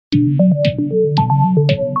Guys,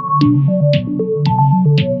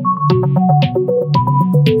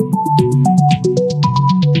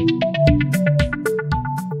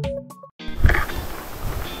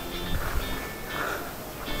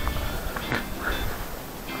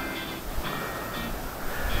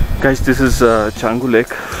 this is Changgu Lake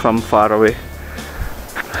from far away,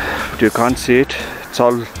 but you can't see it. It's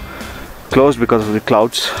all closed because of the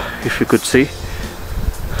clouds, if you could see,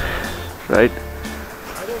 right?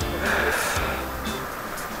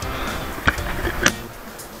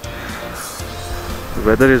 The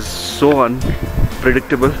weather is so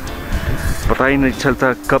unpredictable. पता ही नहीं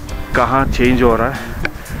चलता कब कहाँ change हो रहा है.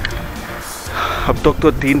 अब तक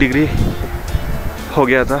तो 3 डिग्री हो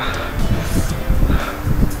गया था.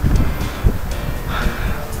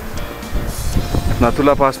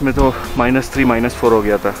 नाथुला पास में तो -3 -4 हो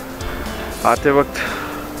गया था. आते वक्त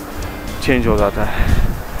चेंज हो जाता है.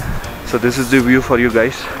 So this is the view for you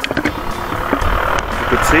guys. You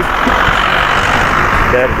could see.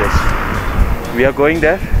 There it is. We are going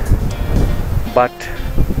there, but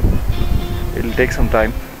it will take some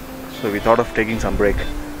time. So we thought of taking some break.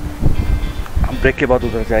 हम break के बाद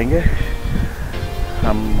उधर जाएंगे.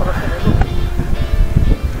 हम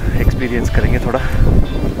experience करेंगे थोड़ा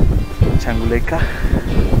Changgu Lake का.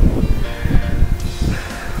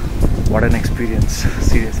 What an experience,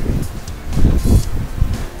 seriously.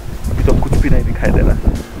 अभी तो कुछ भी नहीं दिखाई दे रहा.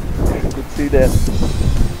 कुछ सी there.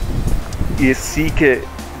 ये सी के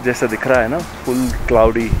जैसा दिख रहा है ना, फुल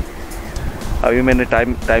क्लाउडी. अभी मैंने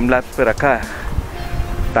टाइम लैप्स पे रखा है.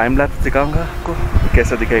 टाइम लैप्स दिखाऊंगा आपको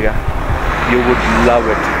कैसा दिखेगा. You would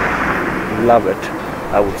love it,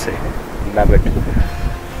 I would say, love it.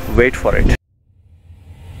 Wait for it.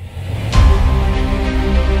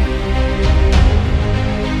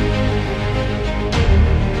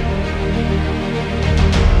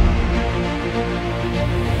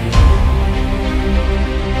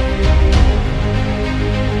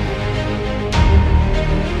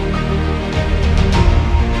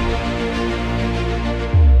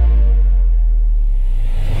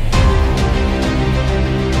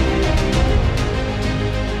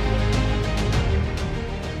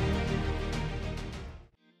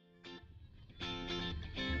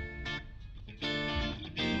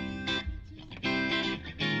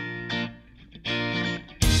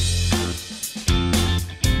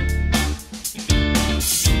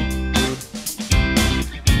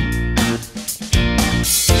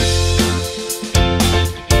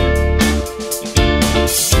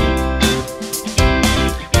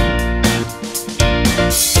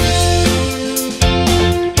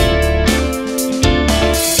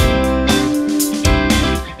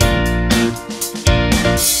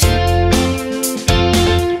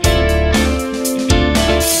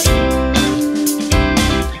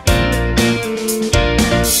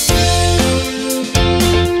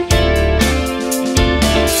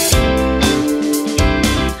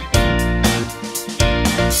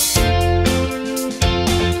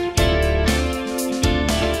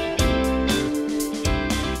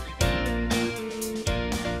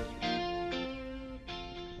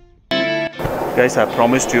 Guys, I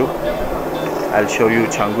promised you I'll show you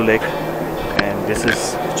Changgu Lake, and this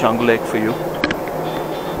is Changgu Lake for you.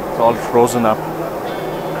 It's all frozen up.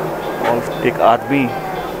 एक आदमी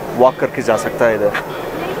walk करके जा सकता है इधर,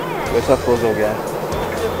 वैसा froze हो गया है.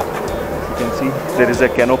 You can see there is a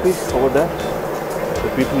canopy over there, so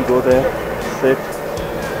people go there, sit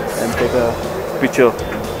and take a picture,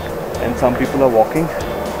 and some people are walking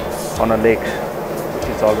on a lake which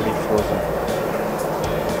is already frozen.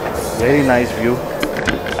 Very nice view.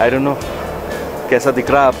 I don't know कैसा दिख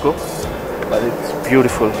रहा है आपको, but it's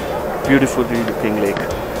beautiful, beautifully looking lake.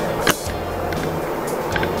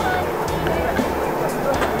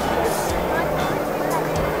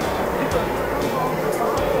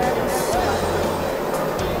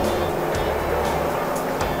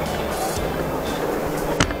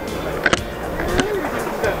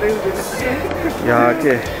 यहाँ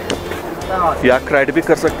आके याक ride भी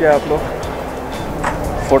कर सकते हैं आप लोग,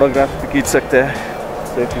 फोटोग्राफ भी खींच सकते हैं.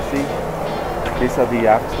 So if you see, these are the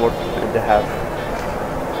yaks what they have,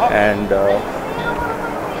 and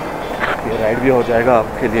ये राइड भी हो जाएगा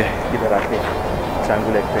आपके लिए इधर आके चांगू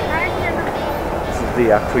लेक पे. This is the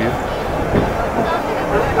yak for you.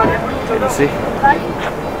 Can you see?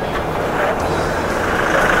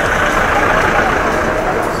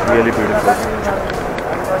 It's really beautiful.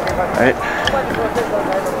 Right?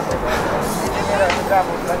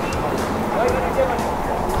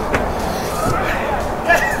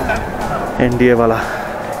 NDA वाला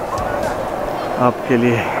आपके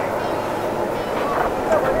लिए.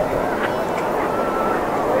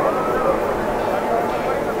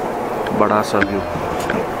 बड़ा सा व्यू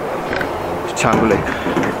Changgu Lake.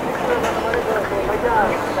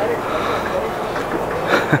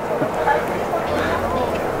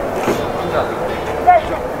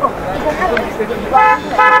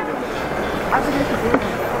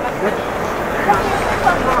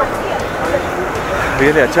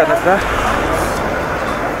 Really अच्छा लग रहा है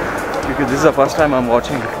because this is the first time I'm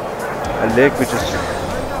watching a lake which is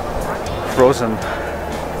frozen.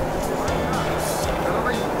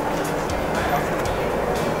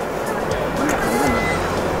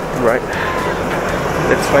 Right,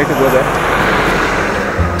 let's try to go there.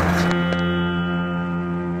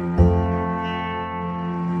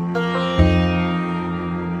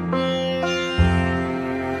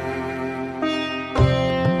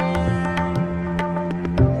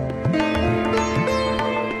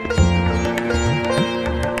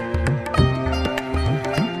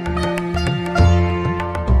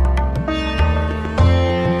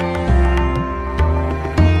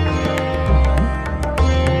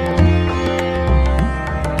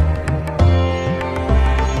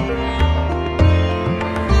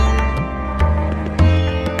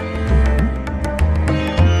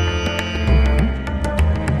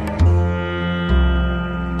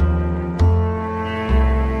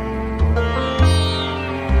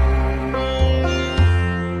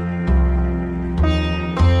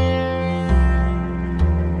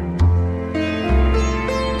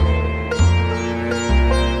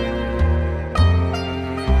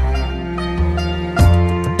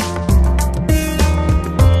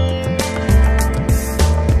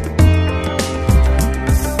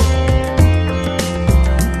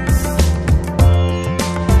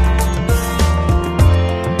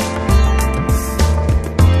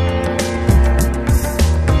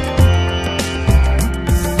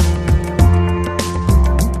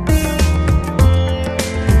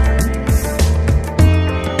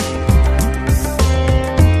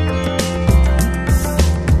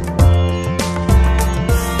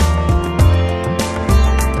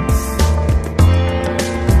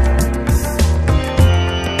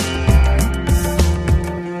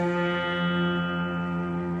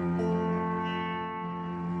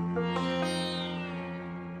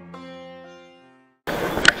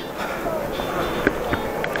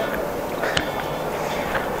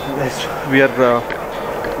 We are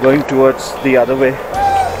going towards the other way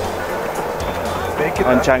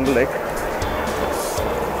on Changgu Lake,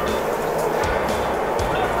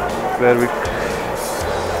 where we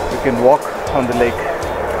can walk on the lake.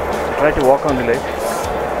 So try to walk on the lake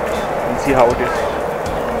and see how it is.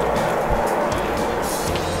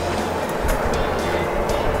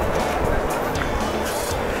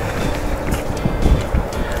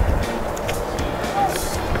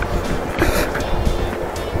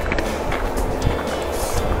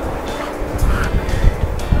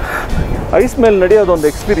 Ice ಮೇಲೆ ನಡೆಯೋದು ಒಂದು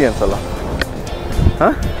experience ಅಲ್ಲ?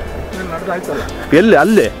 ಹಾಂ, ಎಲ್ಲಿ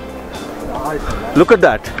ಅಲ್ಲೇ look at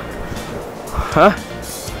that. ಹಾಂ,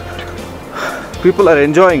 people are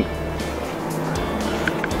enjoying.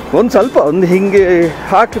 ಒಂದು ಸ್ವಲ್ಪ ಒಂದು ಹಿಂಗೆ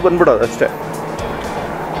ಹಾಕಿ ಬಂದ್ಬಿಡೋದು ಅಷ್ಟೇ.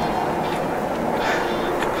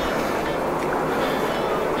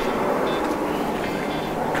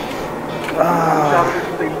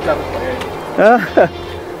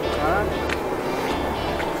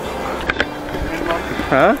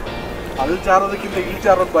 ಅಲ್ಲಿ ಚಾರೋದಕ್ಕಿಂತ ಇಲ್ಲಿ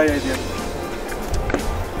ಚಾರೋದು ಭಯ ಇದೆ.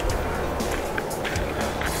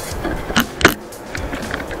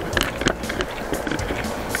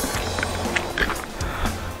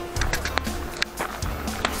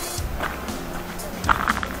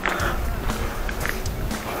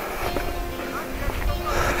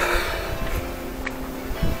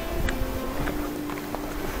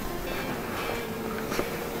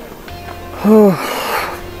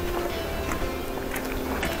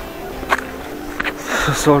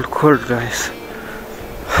 It's all cold, guys.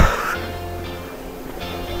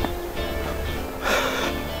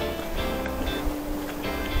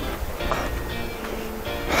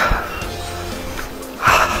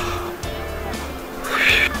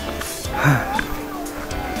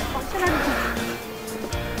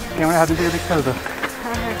 Camera हाथ से दिखता है तो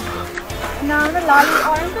ना लाल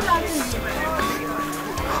और तो लाल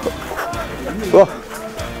ಓ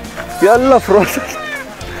ಎಲ್ಲ ಫ್ರೋಸನ್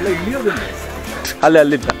ಅಲ್ಲಿ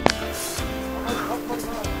ಅಲ್ಲಿದ್ದ.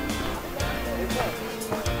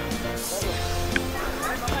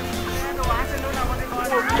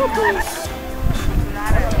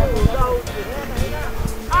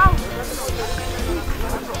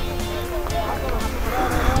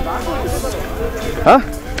 हाँ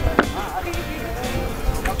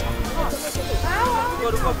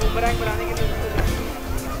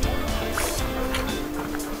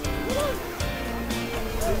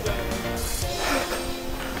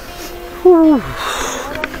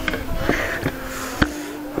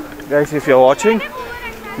Guys, if you're watching,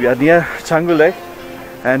 we are near Changgu Lake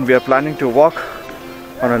and we are planning to walk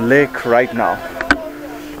on a lake right now.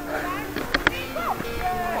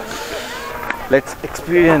 Let's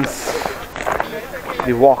experience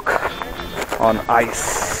the walk on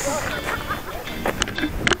ice.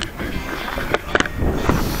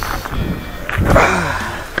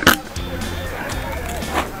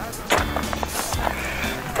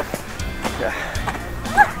 Yeah.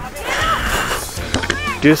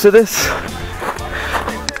 Do you see this?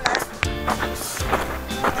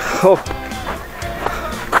 Oh.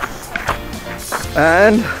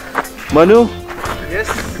 And Manu, Yes.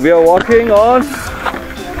 we are walking on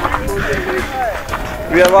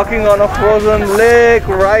a frozen lake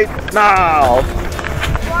right now.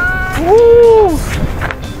 Woo!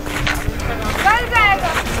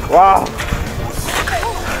 Wow!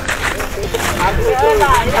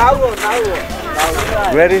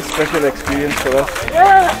 Very special experience for us.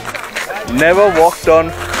 Never walked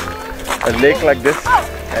on a lake like this,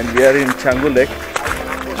 and we are in Changgu Lake.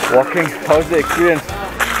 Walking, how's the experience?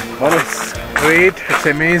 It's Great. It's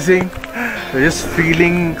amazing. We're just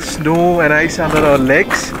feeling snow and ice under our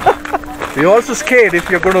legs. We're also scared if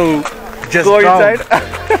you're going to just go drown. inside.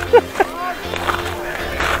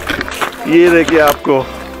 ये देखिए आपको,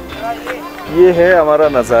 ये है हमारा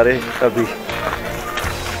नज़ारे अभी.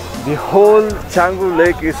 The whole Changgu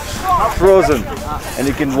Lake is frozen, and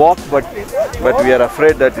you can walk, but we are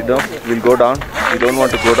afraid that we'll go down. We don't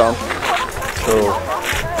want to go down, so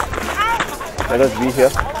let us be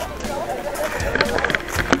here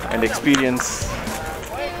and experience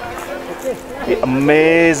the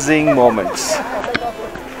amazing moments.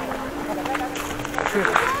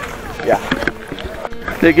 Yeah.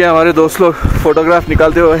 देखिए हमारे दोस्त लोग photograph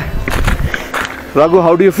निकालते हुए. Raghu,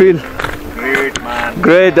 how do you feel? Great, man.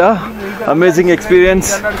 Great, huh? Amazing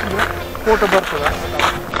experience.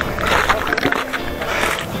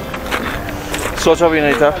 सोचा भी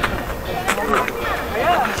नहीं था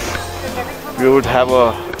we would have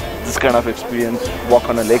this kind of experience, walk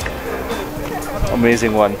on a lake.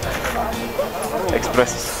 Amazing one.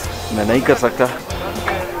 Express मैं नहीं कर सकता.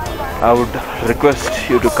 I would request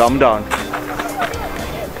you to come down,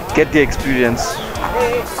 get the experience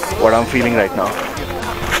what I'm feeling right now.